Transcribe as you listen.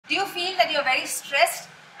very stressed,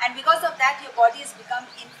 and because of that your body has become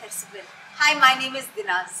inflexible. Hi, my name is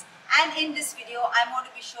DINAZ, and in this video I'm going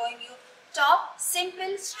to be showing you top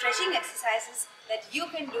simple stretching exercises that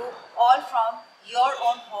you can do all from your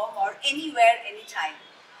own home or anywhere, anytime.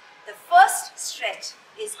 The first stretch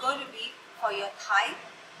is going to be for your thigh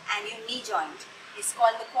and your knee joint. It's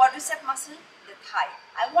called the quadricep muscle, the thigh.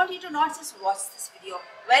 I want you to not just watch this video.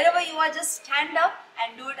 Wherever you are, just stand up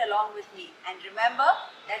and do it along with me. And remember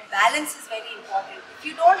that balance is very important. If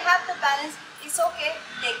you don't have the balance, it's okay,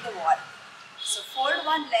 take the wall. So fold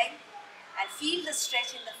one leg and feel the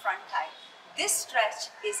stretch in the front thigh. This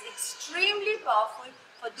stretch is extremely powerful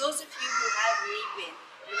for those of you who have knee pain.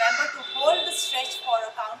 Remember to hold the stretch for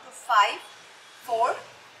a count of 5, 4,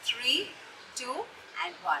 3, 2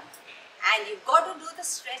 and 1. And you've got to do the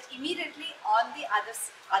stretch immediately on the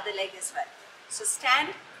other leg as well. So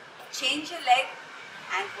stand, change your leg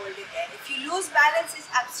and hold it there. If you lose balance, it's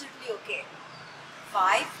absolutely okay.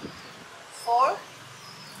 5, 4,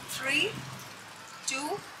 3, 2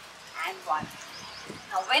 and 1.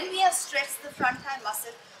 Now when we have stretched the front thigh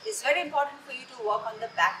muscle, it's very important for you to work on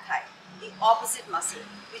the back thigh, the opposite muscle,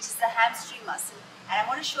 which is the hamstring muscle. And I'm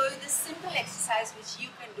going to show you this simple exercise which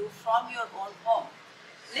you can do from your own home.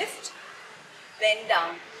 Lift, bend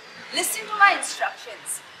down. Listen to my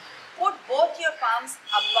instructions. Put both your palms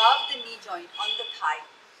above the knee joint on the thigh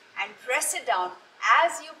and press it down.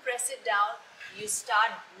 As you press it down, you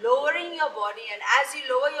start lowering your body, and as you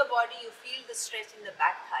lower your body, you feel the stretch in the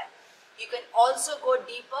back thigh. You can also go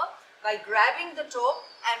deeper by grabbing the toe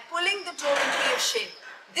and pulling the toe into your shin.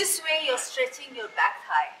 This way you're stretching your back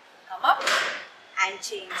thigh. Come up and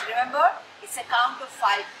change. Remember, it's a count of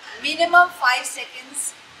 5. Minimum 5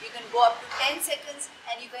 seconds. You can go up to 10 seconds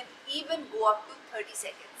and you can even go up to 30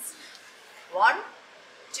 seconds. 1,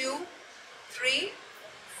 2, 3,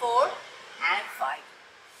 4 and 5.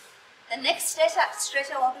 The next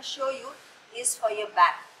stretch I want to show you is for your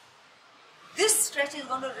back. This stretch is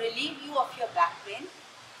going to relieve you of your back pain,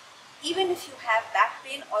 even if you have back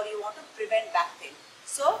pain or you want to prevent back pain.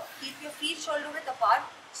 So keep your feet shoulder width apart,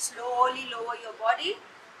 slowly lower your body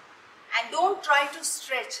and don't try to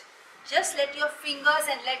stretch. Just let your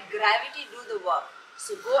fingers and let gravity do the work.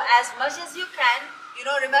 So go as much as you can.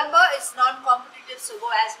 Remember it's non-competitive, so go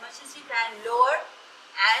as much as you can, lower,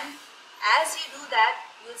 and as you do that,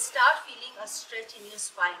 you'll start feeling a stretch in your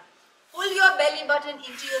spine. Pull your belly button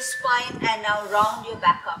into your spine and now round your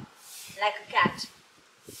back up like a cat.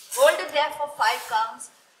 Hold it there for 5 counts.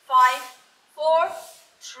 5, 4,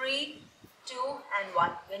 3, 2 and 1.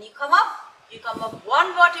 When you come up 1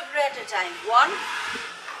 vertebrae at a time. 1,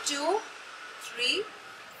 2, 3,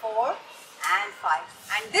 4 and 5.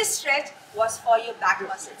 And this stretch was for your back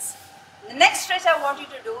muscles. The next stretch I want you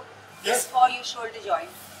to do is for your shoulder joint.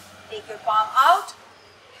 Take your palm out,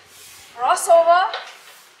 cross over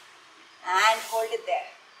and hold it there.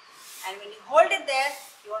 And when you hold it there,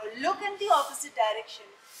 you want to look in the opposite direction.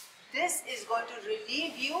 This is going to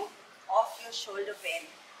relieve you of your shoulder pain.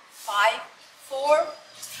 5, 4,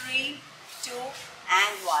 3, 2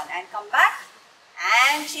 and 1. And come back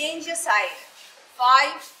and change your side.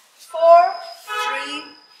 5, 4, 3,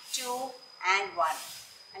 2 and 1.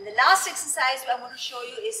 And the last exercise I'm going to show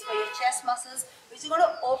you is for your chest muscles, which is going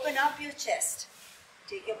to open up your chest.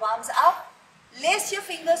 Take your palms up, lace your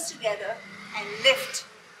fingers together and lift.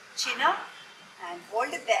 Chin up and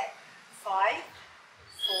hold it there. 5,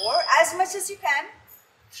 4, as much as you can.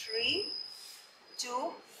 3, 2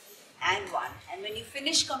 and 1. And when you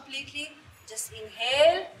finish completely, just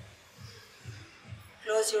inhale,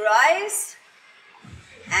 close your eyes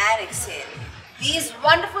and exhale. These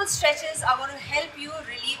wonderful stretches are going to help you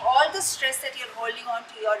relieve all the stress that you're holding on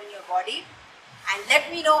to in your body. And let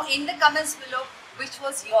me know in the comments below which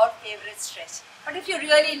was your favorite stretch. But if you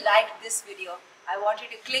really liked this video, I want you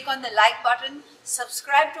to click on the like button,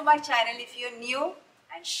 subscribe to my channel if you're new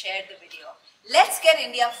and share the video. Let's get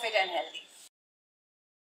India fit and healthy.